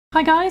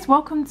Hi guys,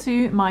 welcome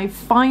to my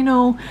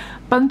final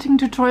bunting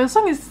tutorial.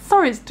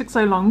 Sorry it took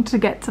so long to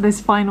get to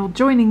this final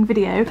joining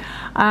video.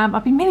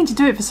 I've been meaning to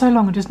do it for so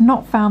long and just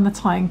not found the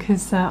time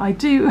because I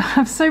do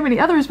have so many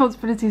other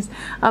responsibilities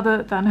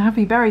other than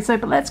Happy Berry.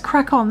 But let's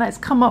crack on, let's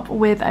come up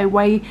with a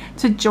way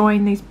to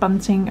join these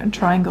bunting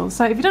triangles.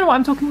 So if you don't know what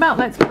I'm talking about,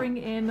 let's bring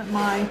in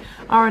my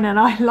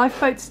RNNI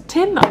lifeboats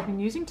tin that I've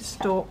been using to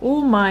store all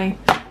my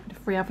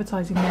free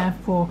advertising there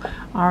for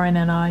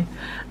RNNI,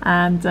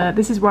 and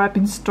this is where I've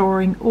been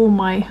storing all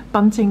my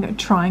bunting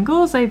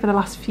triangles over the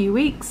last few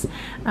weeks.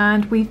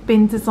 And we've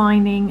been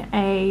designing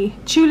a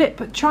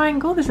tulip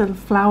triangle, this little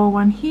flower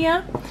one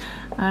here,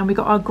 and we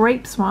got our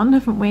grapes one,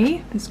 haven't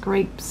we? This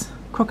grapes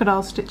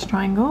crocodile stitch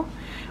triangle.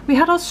 We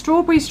had our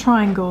strawberries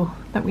triangle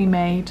that we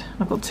made.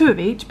 I've got two of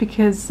each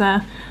because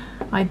I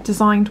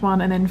designed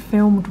one and then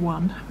filmed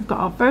one. We've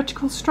got our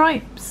vertical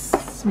stripes,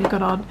 we've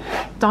got our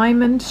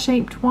diamond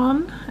shaped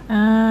one,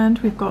 and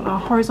we've got our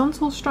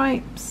horizontal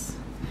stripes,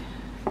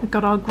 we've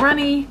got our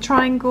granny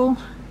triangle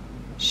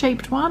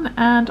shaped one,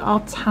 and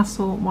our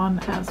tassel one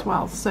as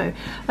well. So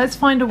let's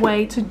find a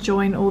way to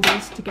join all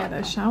these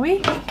together, shall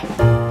we?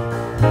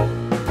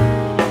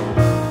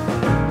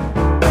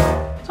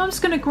 I'm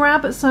just going to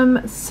grab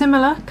some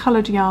similar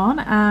coloured yarn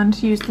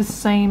and use the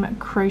same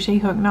crochet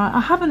hook. Now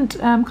I haven't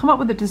come up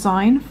with a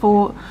design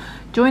for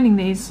joining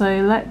these,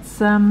 so let's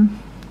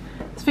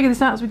figure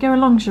this out as we go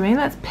along, shall we?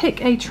 Let's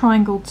pick a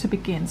triangle to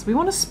begin. So we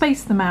want to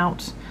space them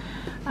out.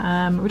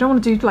 We don't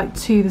want to do like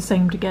two the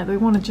same together. We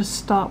want to just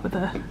start with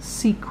a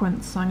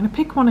sequence. So I'm going to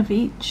pick one of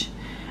each.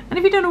 And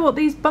if you don't know what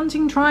these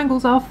bunting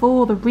triangles are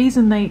for, the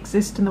reason they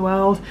exist in the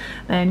world,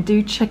 then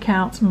do check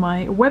out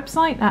my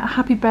website at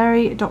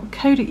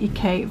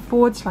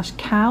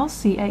happyberry.co.uk/cal,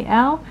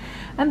 C-A-L.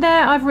 And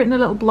there I've written a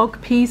little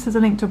blog piece. There's a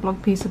link to a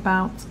blog piece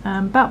about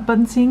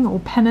bunting,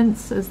 or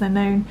pennants as they're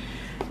known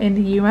in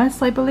the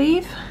US, I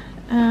believe.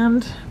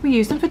 And we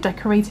use them for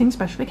decorating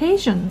special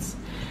occasions.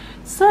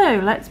 So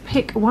let's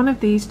pick one of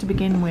these to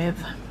begin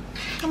with.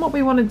 And what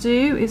we want to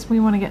do is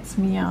we want to get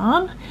some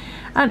yarn.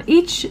 And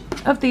each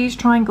of these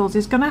triangles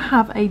is going to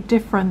have a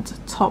different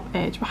top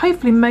edge, but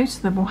hopefully most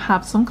of them will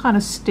have some kind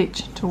of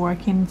stitch to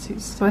work into.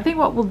 So I think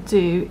what we'll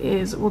do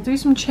is we'll do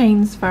some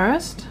chains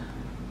first.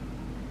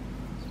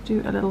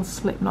 Do a little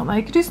slip knot there.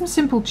 You could do some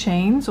simple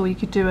chains, or you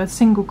could do a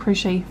single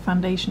crochet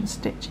foundation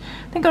stitch.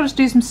 I think I'll just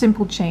do some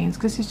simple chains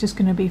because this is just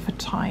going to be for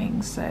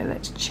tying. So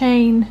let's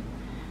chain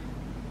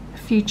a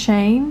few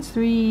chains,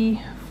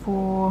 3,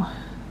 4,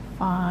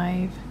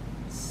 5,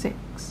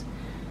 6,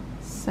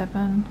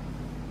 7,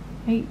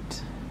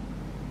 8,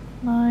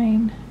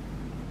 9,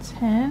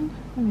 10,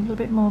 maybe a little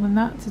bit more than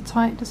that to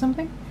tie it to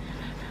something.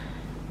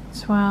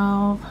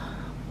 12,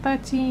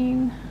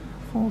 13,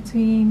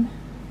 14,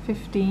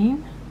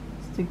 15,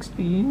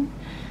 16,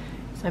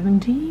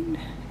 17,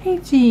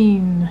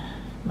 18,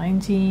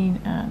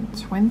 19 and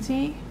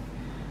 20.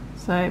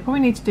 So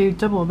probably need to do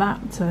double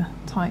that to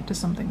tie it to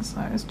something. So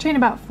let's chain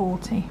about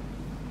 40.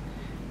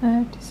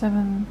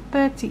 37,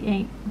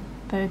 38,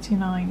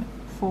 39,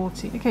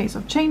 40. Okay, so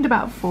I've chained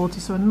about 40,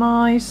 so a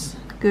nice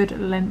good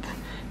length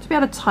to be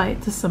able to tie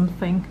it to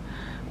something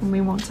when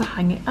we want to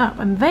hang it up.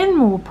 And then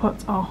we'll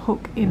put our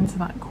hook into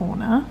that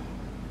corner,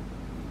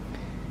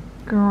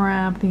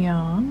 grab the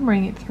yarn,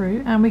 bring it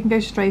through, and we can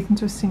go straight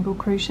into a single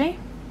crochet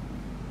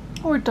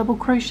or a double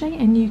crochet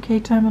in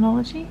UK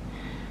terminology.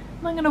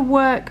 And I'm going to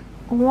work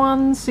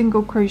one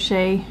single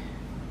crochet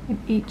in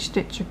each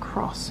stitch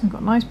across. We've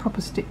got nice proper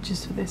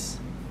stitches for this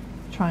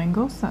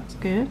triangle, so that's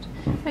good.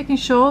 Making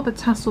sure the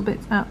tassel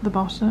bit's at the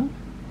bottom.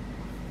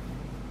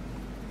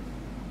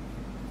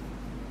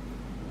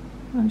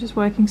 I'm just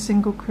working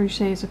single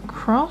crochets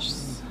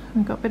across.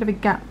 We've got a bit of a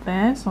gap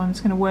there, so I'm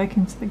just going to work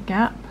into the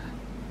gap.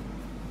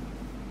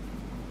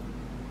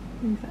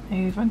 Move that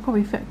over. I can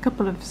probably fit a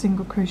couple of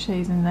single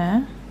crochets in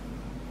there.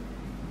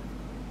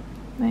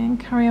 Then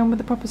carry on with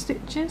the proper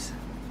stitches.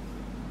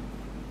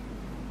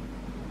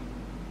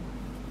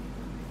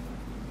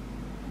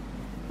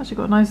 Actually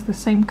got nice the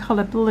same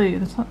colour blue,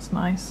 that's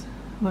nice,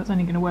 although it's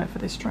only going to work for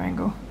this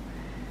triangle.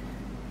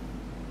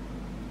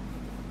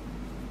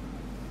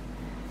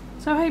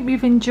 So I hope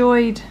you've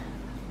enjoyed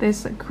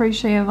this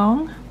crochet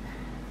along.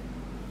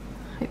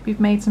 Hope you've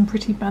made some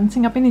pretty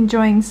bunting. I've been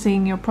enjoying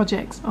seeing your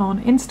projects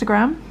on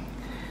Instagram.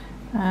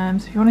 So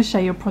if you want to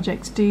share your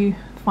projects, do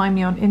find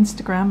me on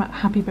Instagram at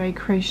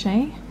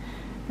happyberrycrochet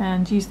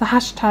and use the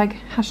hashtag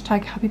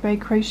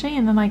happyberrycrochet,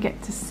 and then I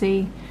get to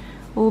see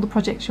all the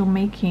projects you're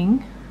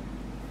making.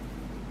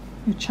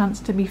 Your chance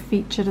to be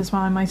featured as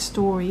well in my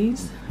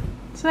stories.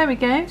 So there we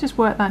go, just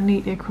work that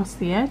neatly across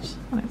the edge,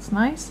 and it's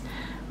nice.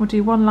 We'll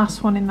do one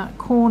last one in that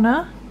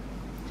corner,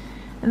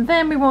 and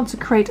then we want to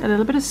create a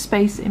little bit of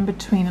space in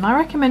between, and I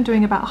recommend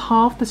doing about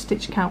half the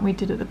stitch count we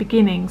did at the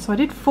beginning. So I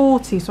did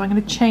 40, so I'm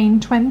going to chain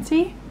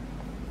 20.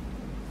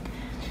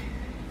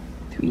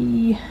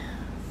 3,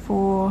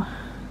 4,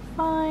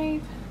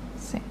 5,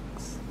 6,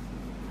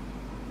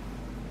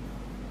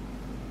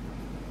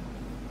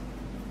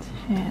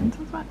 10,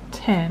 that's about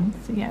 10,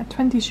 so yeah,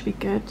 20 should be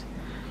good.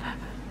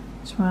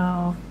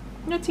 12,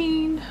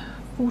 13,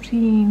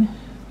 14,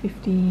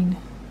 15,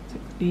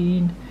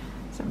 16,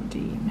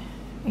 17,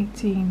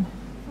 18,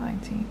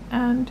 19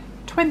 and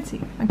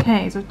 20.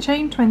 Okay, so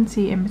chain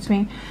 20 in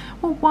between.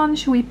 What one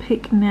should we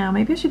pick now?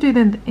 Maybe I should do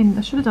them in,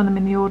 I should have done them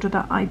in the order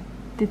that I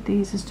did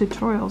these as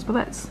tutorials, but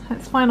let's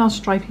find our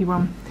stripy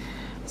one.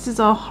 This is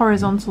our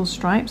horizontal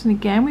stripes, and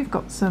again we've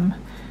got some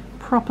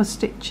proper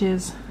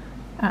stitches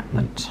at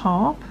the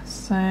top,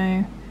 so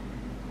I'm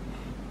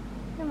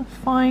going to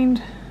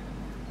find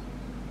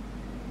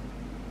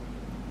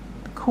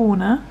the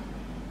corner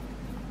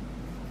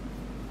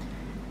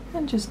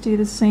and just do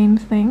the same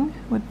thing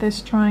with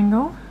this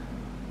triangle.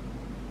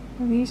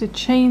 Well, these are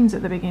chains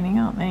at the beginning,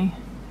 aren't they?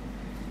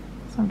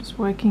 So I'm just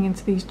working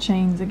into these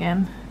chains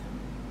again.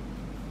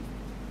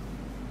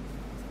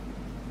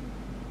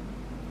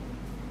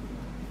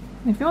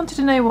 If you wanted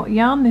to know what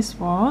yarn this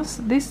was,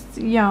 this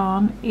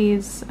yarn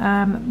is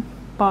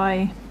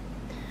by,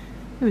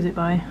 who is it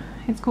by?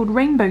 It's called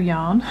Rainbow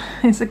Yarn.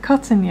 It's a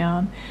cotton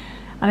yarn.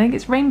 I think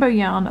it's Rainbow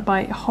Yarn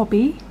by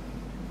Hobby.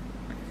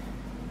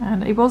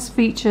 And it was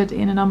featured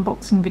in an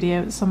unboxing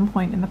video at some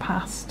point in the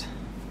past.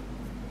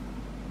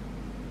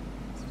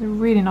 It's a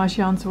really nice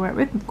yarn to work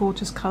with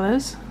gorgeous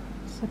colours.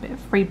 It's a bit of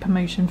free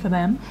promotion for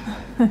them.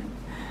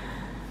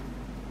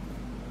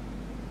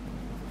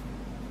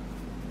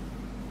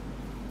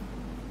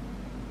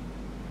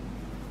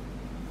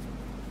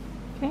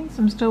 Okay,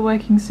 so I'm still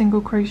working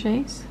single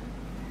crochets.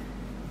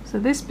 So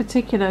this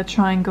particular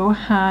triangle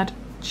had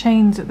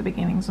chains at the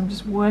beginning, so I'm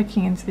just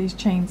working into these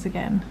chains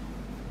again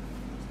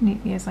as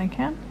neatly as I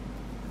can.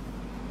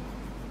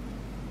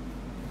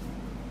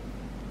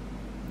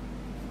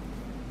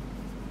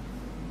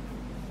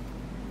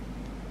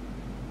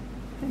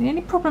 The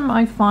only problem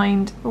I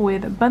find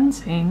with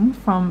bunting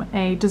from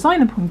a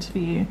designer point of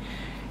view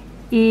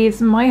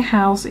is my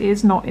house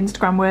is not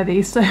Instagram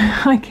worthy, so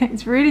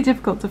it's really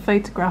difficult to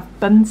photograph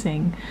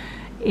bunting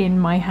in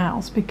my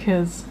house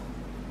because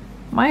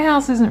my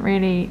house isn't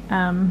really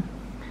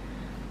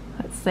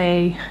let's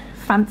say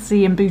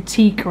fancy and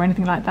boutique or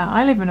anything like that.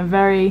 I live in a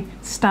very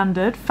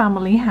standard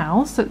family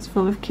house that's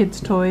full of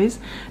kids' toys,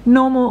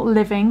 normal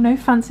living, no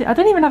fancy. I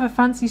don't even have a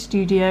fancy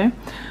studio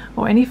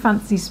or any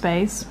fancy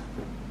space,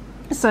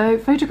 so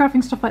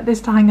photographing stuff like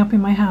this to hang up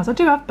in my house, I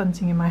do have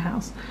bunting in my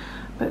house,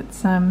 but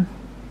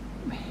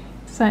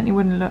certainly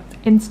wouldn't look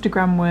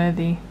Instagram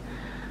worthy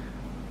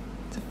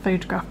to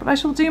photograph, but I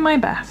shall do my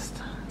best.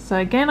 So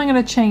again, I'm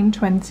going to chain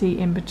 20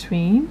 in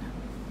between.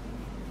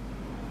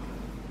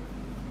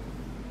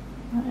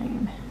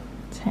 9,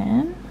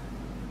 10,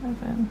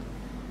 11,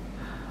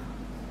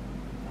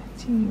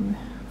 13,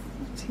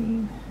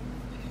 14,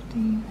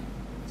 15,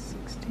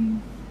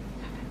 16,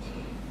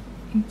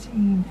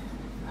 18,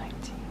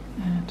 19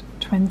 and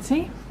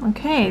 20.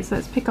 Okay, so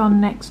let's pick our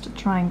next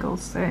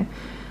triangles. So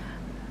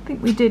I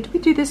think we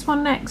do this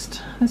one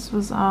next. This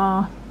was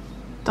our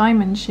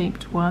diamond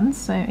shaped one,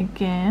 so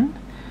again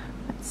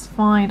let's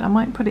find, I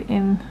might put it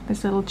in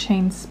this little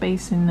chain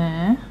space in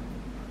there,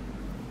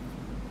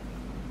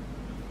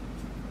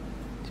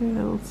 do a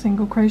little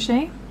single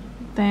crochet,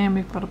 then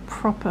we've got a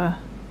proper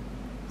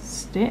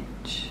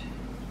stitch,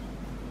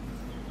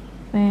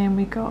 then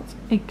we got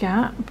a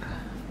gap,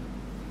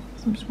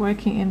 so I'm just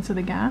working into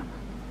the gap,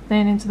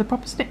 then into the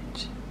proper stitch.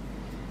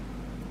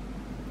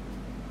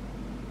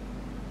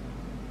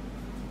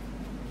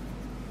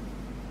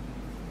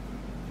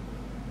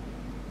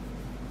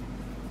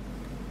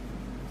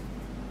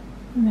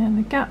 And then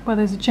the gap where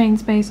there's a chain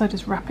space, I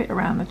just wrap it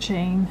around the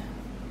chain.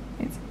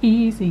 It's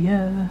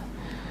easier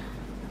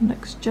and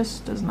looks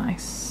just as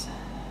nice.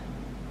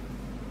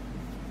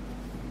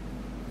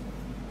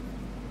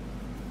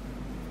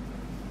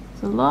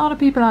 There's a lot of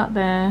people out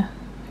there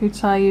who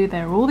tell you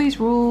there are all these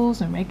rules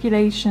and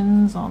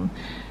regulations on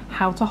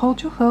how to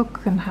hold your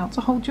hook and how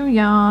to hold your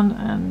yarn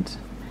and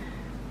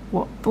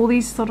what all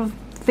these sort of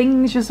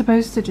things you're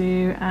supposed to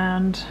do,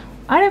 and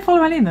I don't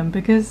follow any of them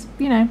because,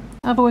 you know,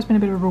 I've always been a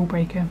bit of a rule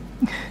breaker.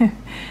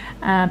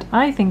 And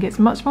I think it's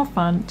much more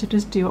fun to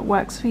just do what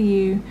works for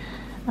you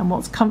and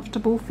what's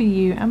comfortable for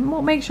you and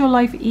what makes your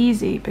life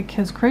easy,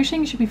 because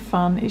crocheting should be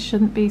fun. It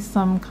shouldn't be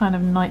some kind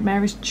of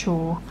nightmarish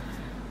chore.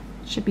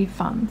 It should be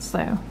fun.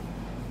 So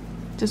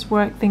just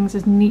work things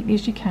as neatly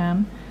as you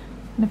can,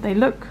 and if they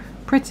look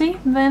pretty,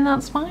 then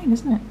that's fine,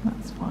 isn't it?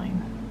 That's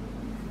fine.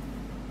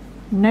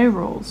 No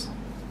rules.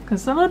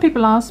 Because a lot of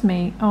people ask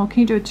me, oh, can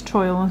you do a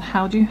tutorial on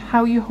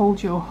how you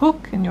hold your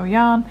hook and your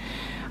yarn?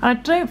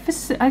 And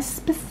I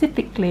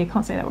specifically, I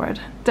can't say that word,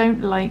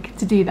 don't like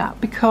to do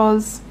that,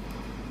 because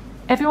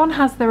everyone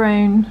has their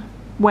own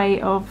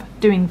way of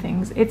doing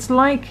things. It's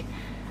like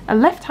a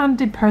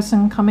left-handed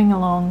person coming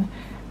along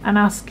and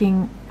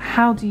asking,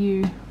 how do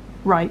you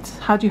write?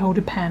 How do you hold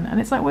a pen? And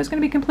it's like, well, it's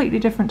going to be completely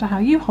different to how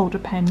you hold a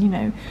pen, you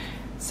know.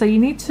 So you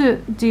need to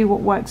do what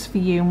works for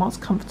you and what's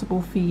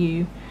comfortable for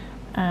you,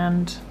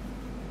 and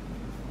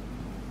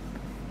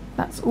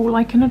that's all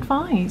I can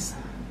advise.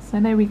 So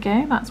there we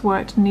go, that's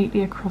worked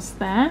neatly across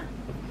there.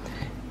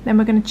 Then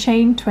we're going to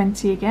chain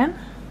 20 again.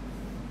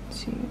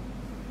 2,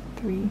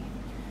 3,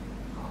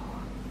 4,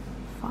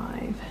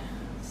 5,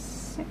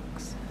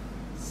 6,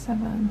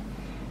 7,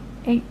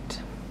 8,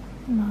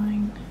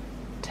 9,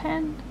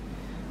 10,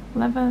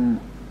 11,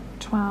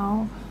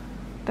 12,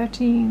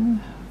 13,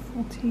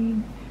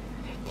 14,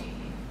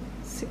 15,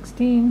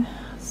 16,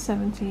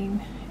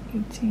 17,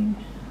 18, 19,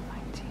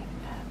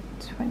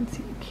 and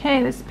 20.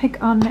 Okay, let's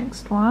pick our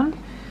next one.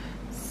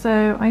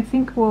 So I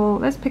think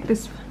let's pick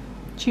this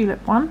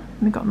tulip one.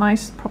 We've got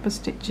nice proper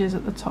stitches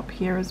at the top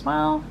here as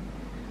well.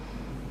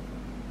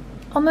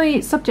 On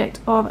the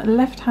subject of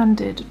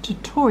left-handed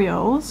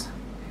tutorials,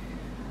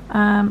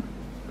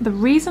 the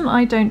reason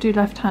I don't do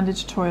left-handed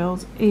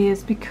tutorials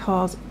is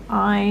because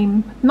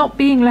I'm not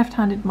being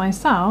left-handed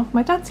myself.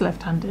 My dad's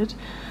left-handed,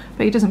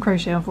 but he doesn't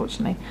crochet,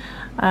 unfortunately.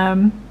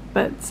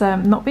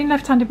 Not being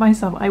left-handed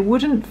myself, I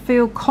wouldn't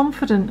feel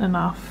confident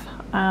enough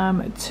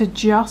to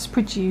just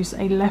produce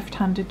a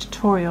left-handed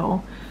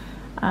tutorial,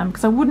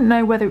 because I wouldn't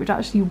know whether it would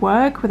actually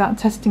work without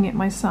testing it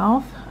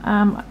myself.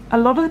 A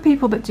lot of the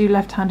people that do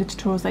left-handed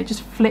tutorials, they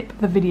just flip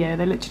the video.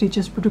 They literally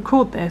just would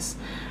record this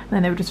and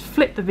then they would just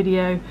flip the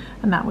video,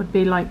 and that would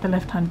be like the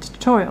left-handed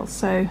tutorial.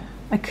 So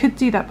I could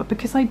do that, but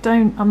because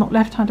I'm not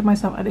left-handed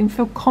myself, I didn't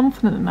feel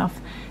confident enough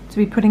to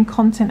be putting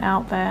content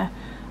out there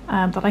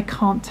that I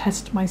can't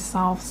test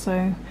myself.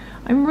 So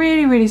I'm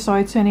really, really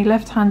sorry to any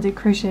left-handed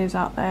crocheters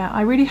out there. I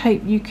really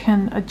hope you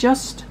can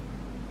adjust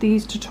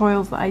these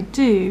tutorials that I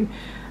do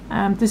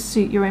to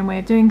suit your own way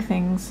of doing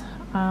things.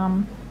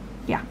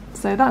 Yeah,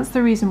 so that's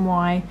the reason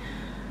why.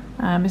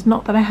 It's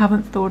not that I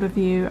haven't thought of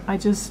you,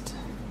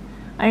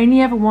 I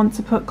only ever want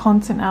to put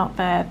content out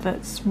there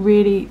that's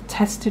really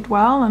tested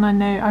well,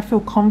 and I feel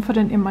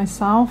confident in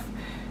myself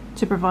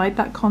to provide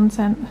that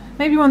content.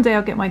 Maybe one day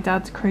I'll get my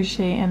dad to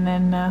crochet and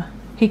then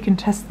he can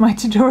test my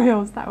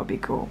tutorials. That would be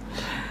cool.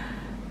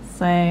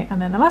 So,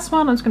 and then the last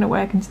one, I'm just going to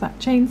work into that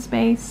chain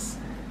space,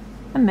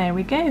 and there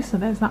we go. So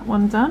there's that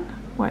one done.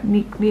 Work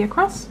neatly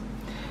across,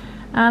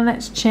 and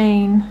let's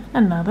chain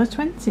another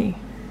 20.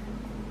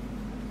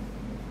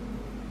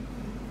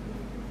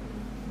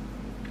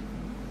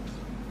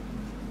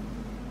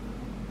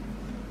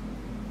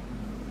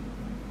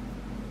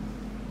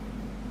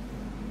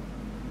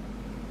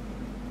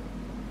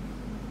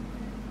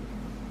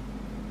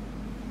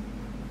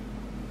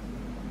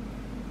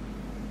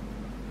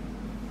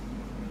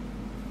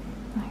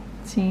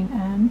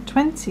 And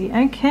 20.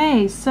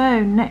 Okay,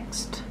 so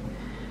next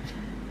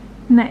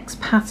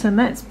pattern,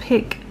 let's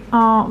pick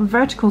our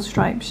vertical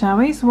stripe, shall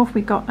we? So what have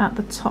we got at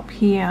the top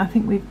here? I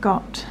think we've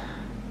got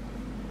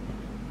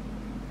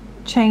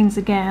chains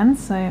again,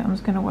 so I'm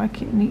just going to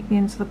work it neatly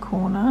into the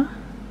corner.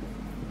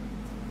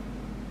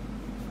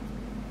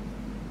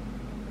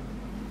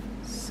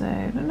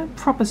 So no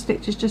proper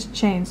stitches, just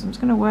chains. So I'm just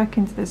going to work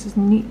into this as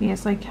neatly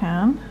as I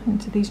can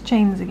into these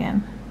chains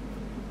again.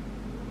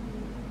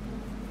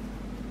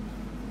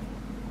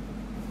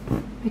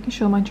 Making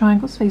sure my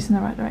triangle's facing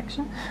the right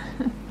direction.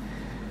 And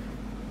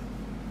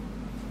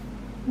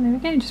there we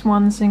go, just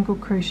one single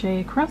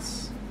crochet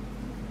across.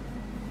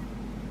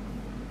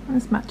 And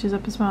this matches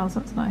up as well, so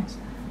that's nice.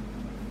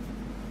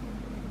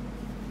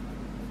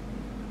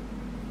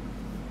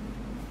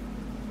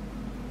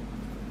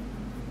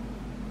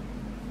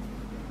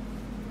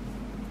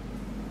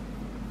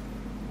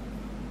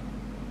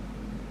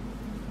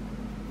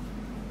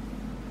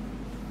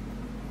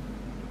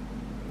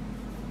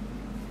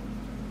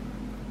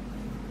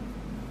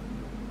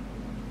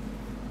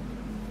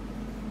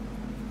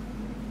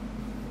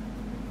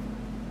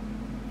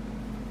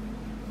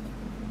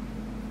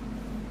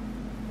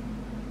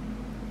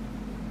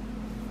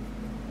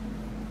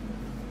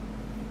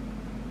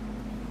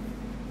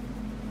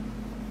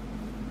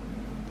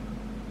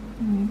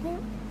 There we go.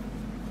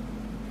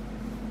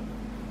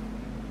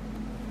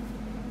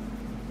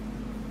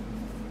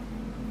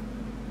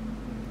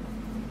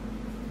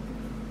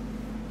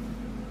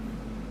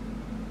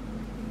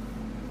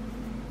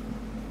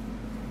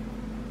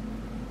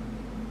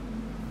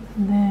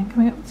 And then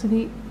coming up to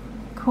the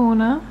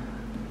corner,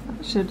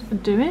 that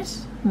should do it.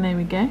 And there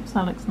we go, so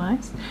that looks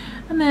nice.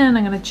 And then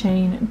I'm going to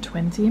chain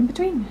 20 in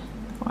between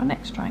for our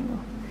next triangle.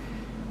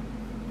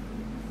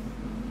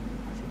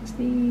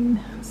 16,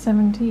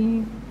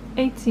 17,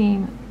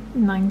 18,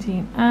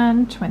 19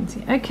 and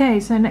 20. Okay,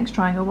 so next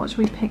triangle, what should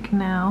we pick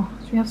now?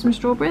 Should we have some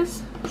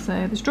strawberries?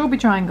 So the strawberry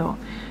triangle,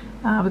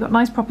 we've got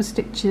nice proper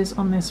stitches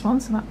on this one,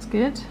 so that's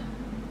good.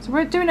 So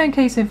we're doing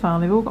okay so far.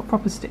 They've all got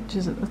proper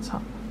stitches at the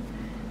top.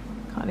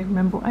 Can't even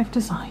remember what I've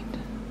designed.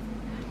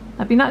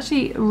 I've been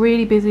actually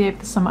really busy over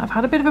the summer. I've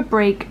had a bit of a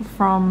break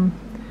from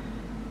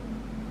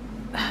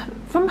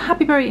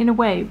Happy Berry in a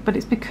way, but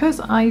it's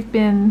because I've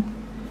been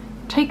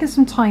taking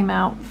some time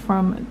out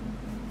from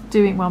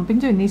doing, well, I've been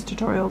doing these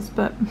tutorials,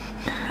 but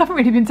I haven't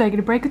really been taking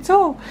a break at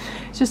all.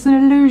 It's just an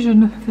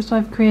illusion that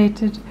I've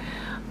created,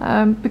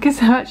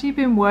 because I've actually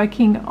been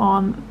working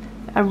on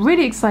a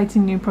really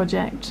exciting new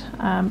project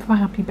for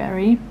Happy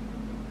Berry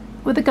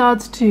with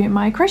regards to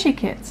my crochet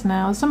kits.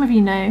 Now, as some of you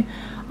know,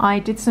 I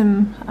did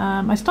some,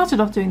 I started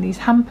off doing these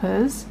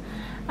hampers,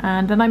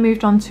 and then I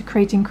moved on to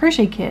creating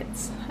crochet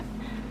kits.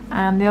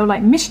 and they're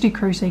like mystery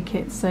crochet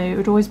kits, so it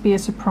would always be a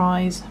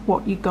surprise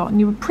what you got, and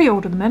you would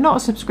pre-order them. They're not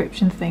a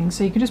subscription thing,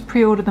 so you can just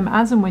pre-order them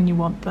as and when you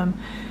want them,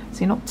 so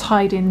you're not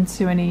tied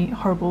into any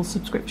horrible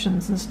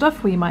subscriptions and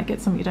stuff where you might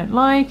get something you don't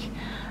like.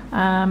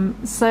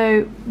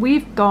 So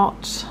we've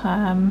got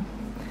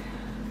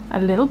a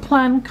little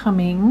plan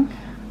coming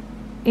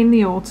in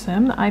the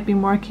autumn that I've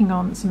been working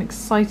on, some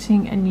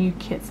exciting and new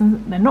kits,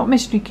 and they're not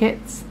mystery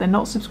kits, they're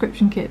not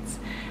subscription kits.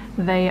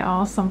 They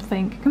are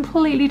something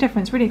completely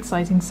different. It's really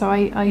exciting, so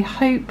I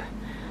hope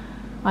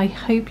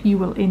you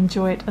will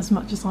enjoy it as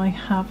much as I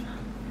have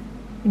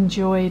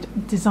enjoyed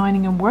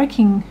designing and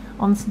working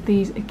on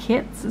these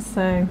kits.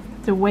 So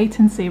to wait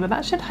and see, but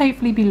that should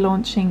hopefully be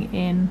launching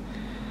in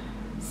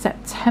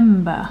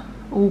September,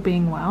 all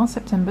being well,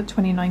 September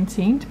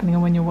 2019, depending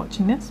on when you're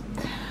watching this.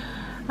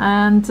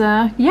 And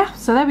yeah,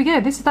 so there we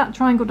go. This is that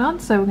triangle done,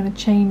 so we're going to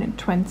chain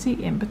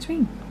 20 in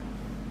between.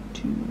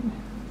 2,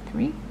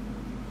 3,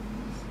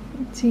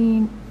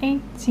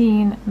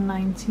 18,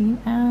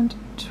 19 and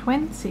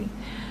 20.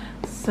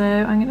 So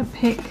I'm going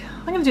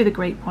to do the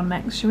grape one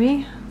next, shall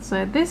we?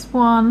 So this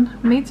one,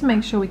 we need to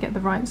make sure we get the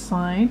right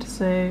side,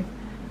 so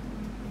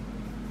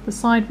the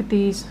side with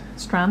these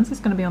strands is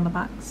going to be on the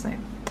back. So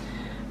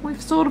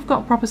we've sort of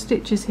got proper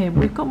stitches here,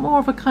 but we've got more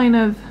of a kind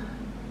of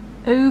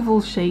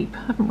oval shape,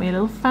 haven't we? A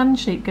little fan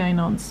shape going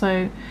on.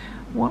 So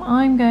what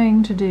I'm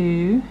going to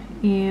do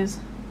is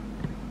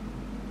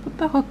put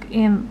the hook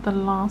in the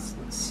last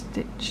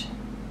stitch.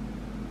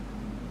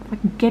 If I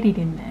can get it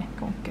in there,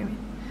 go on, go in.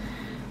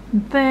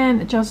 And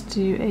then just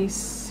do a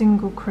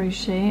single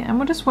crochet, and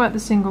we'll just work the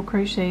single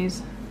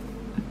crochets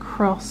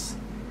across,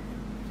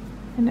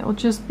 and it'll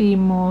just be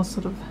more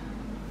sort of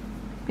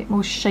a bit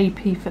more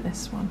shapy for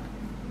this one.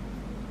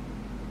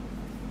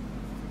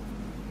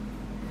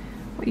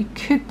 What you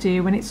could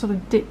do when it sort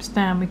of dips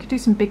down, we could do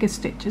some bigger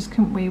stitches,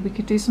 couldn't we? We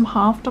could do some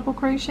half double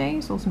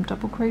crochets or some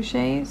double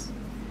crochets.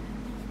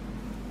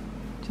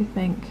 What do you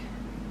think?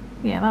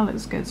 Yeah, that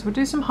looks good. So we'll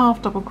do some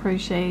half double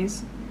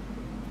crochets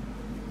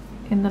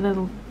in the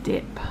little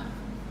dip.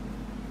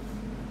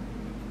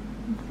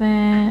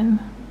 Then,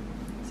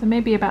 so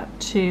maybe about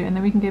 2, and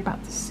then we can go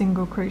back to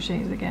single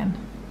crochets again.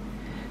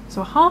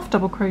 So a half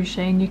double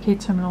crochet in UK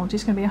terminology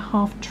is going to be a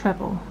half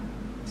treble.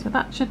 So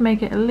that should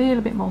make it a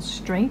little bit more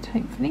straight,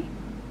 hopefully.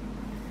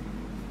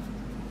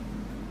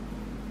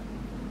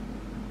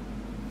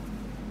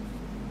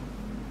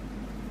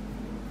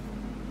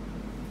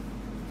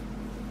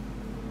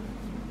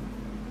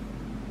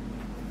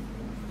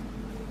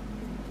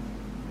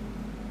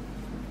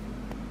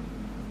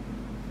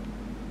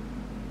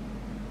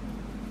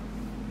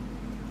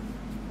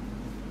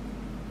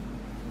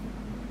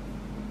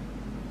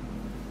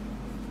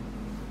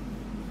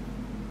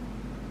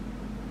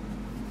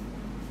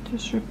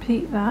 Just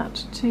repeat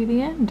that to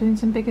the end, doing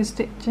some bigger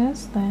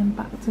stitches, then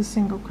back to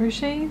single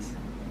crochets.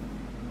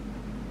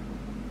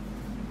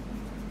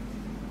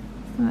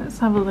 Let's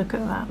have a look at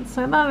that.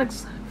 So that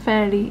looks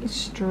fairly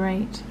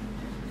straight.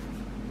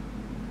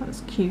 That's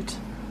cute.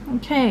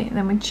 Okay,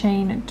 then we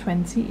chain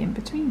 20 in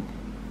between.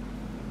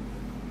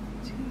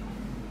 2,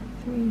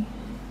 3,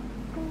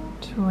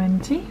 4,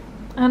 20.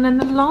 And then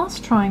the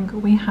last triangle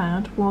we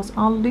had was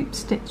our loop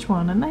stitch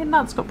one, and then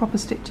that's got proper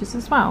stitches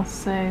as well.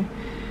 So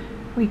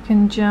we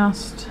can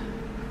just,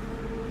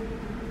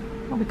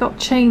 well, we've got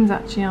chains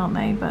actually, aren't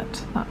they?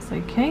 But that's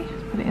okay.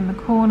 Put it in the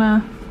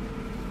corner.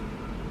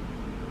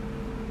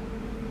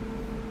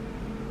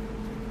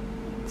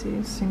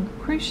 Do single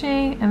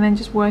crochet and then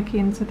just work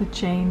into the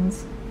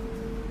chains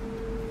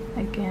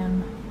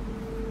again.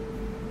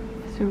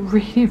 It's a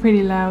really,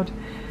 really loud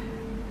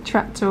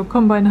tractor or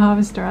combine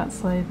harvester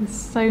outside. There's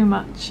so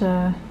much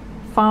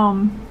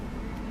farm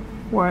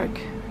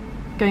work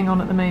going on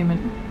at the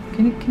moment.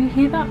 Can you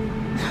hear that?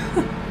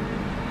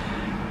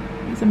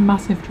 It's a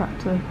massive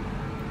tractor.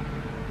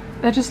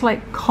 They're just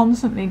like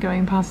constantly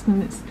going past,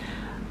 and it's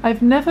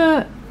I've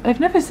never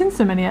seen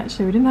so many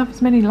actually. We didn't have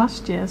as many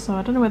last year, so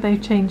I don't know whether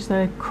they've changed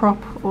their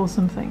crop or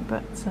something,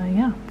 but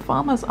yeah,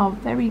 farmers are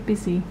very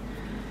busy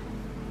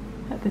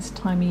at this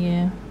time of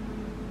year.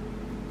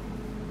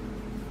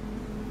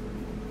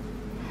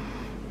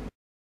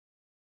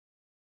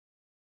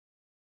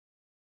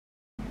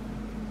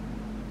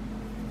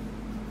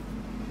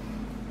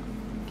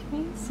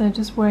 So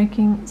just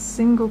working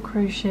single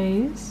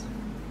crochets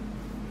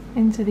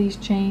into these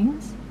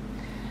chains,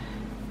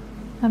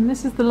 and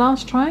this is the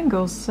last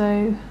triangle,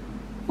 so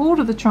all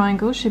of the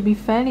triangles should be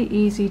fairly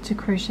easy to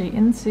crochet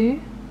into.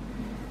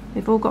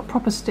 They've all got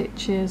proper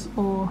stitches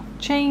or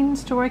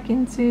chains to work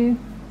into,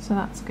 so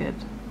that's good.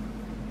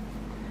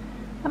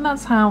 And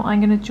that's how I'm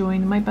going to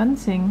join my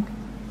bunting.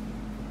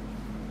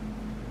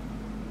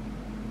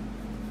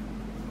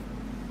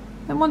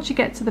 Then once you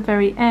get to the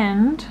very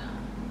end,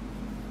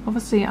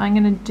 obviously I'm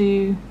going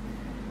to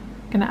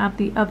add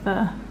the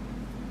other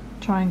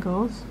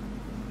triangles.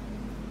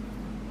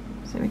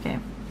 So there we go.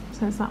 So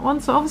there's that one.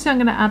 So obviously I'm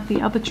going to add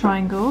the other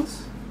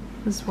triangles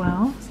as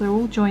well. So they're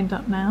all joined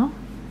up now.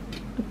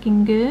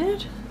 Looking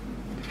good.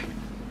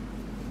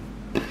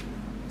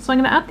 So I'm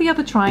going to add the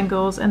other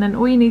triangles, and then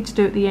all you need to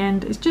do at the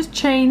end is just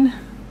chain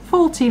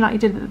 40 like you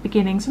did at the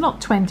beginning, so not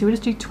 20, we'll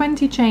just do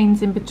 20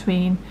 chains in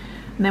between,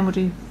 and then we'll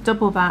do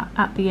double that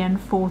at the end,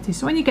 40.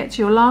 So when you get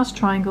to your last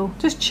triangle,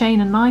 just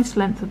chain a nice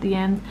length at the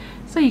end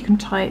so you can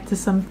tie it to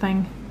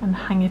something and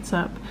hang it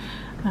up.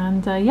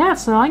 And yeah,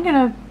 so I'm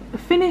going to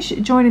finish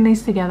joining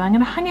these together. I'm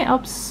going to hang it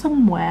up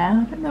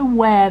somewhere. I don't know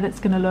where that's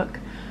going to look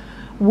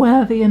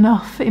worthy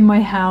enough in my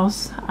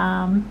house,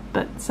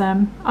 but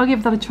I'll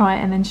give that a try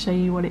and then show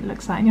you what it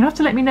looks like. And you'll have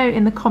to let me know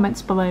in the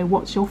comments below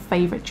what's your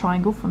favourite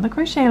triangle from the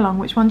crochet along.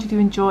 Which one did you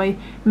enjoy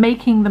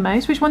making the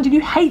most? Which one did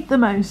you hate the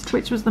most?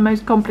 Which was the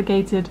most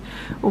complicated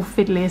or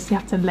fiddliest? You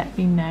have to let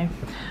me know.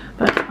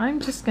 But I'm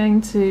just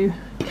going to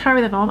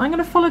carry that on. I'm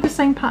going to follow the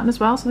same pattern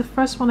as well. So the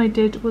first one I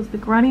did was the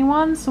granny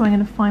one, so I'm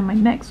going to find my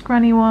next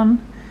granny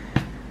one.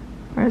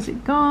 Where has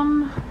it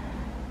gone?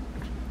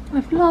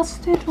 I've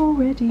lost it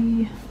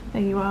already.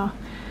 There you are.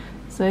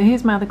 So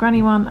here's my other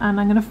granny one, and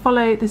I'm going to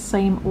follow the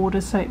same order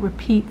so it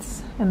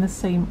repeats in the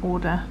same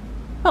order.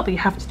 Not that you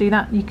have to do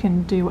that, you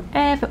can do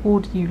whatever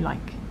order you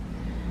like.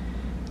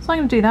 So I'm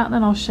going to do that,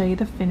 then I'll show you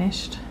the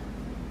finished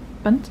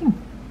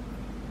bunting.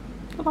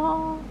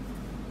 Ta-da!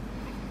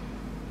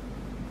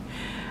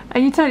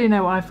 And you totally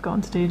know what I've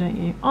forgotten to do,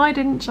 don't you? I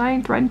didn't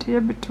chain 20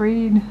 in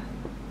between.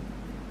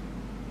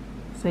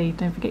 See,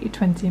 don't forget your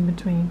 20 in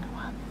between.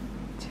 1,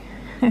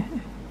 2.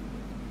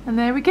 And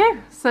there we go.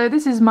 So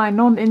this is my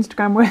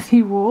non-Instagram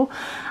worthy wall,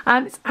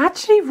 and it's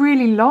actually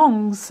really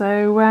long.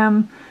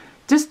 So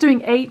just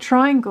doing 8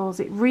 triangles,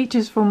 it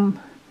reaches from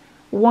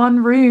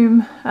one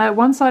room,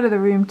 one side of the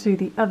room to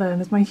the other, and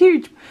there's my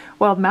huge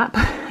world map,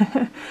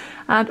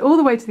 and all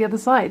the way to the other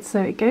side.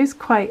 So it goes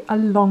quite a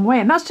long way,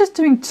 and that's just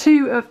doing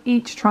 2 of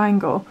each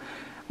triangle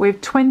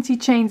with 20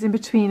 chains in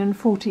between and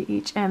 40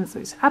 each end. So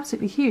it's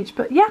absolutely huge.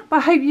 But yeah, I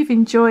hope you've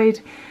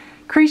enjoyed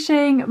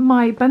crocheting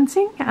my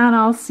bunting, and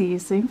I'll see you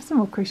soon for some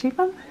more crochet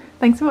fun.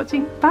 Thanks for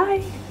watching. Bye.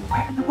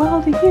 Where in the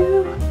world are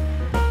you?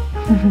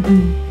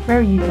 Where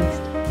are you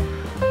based?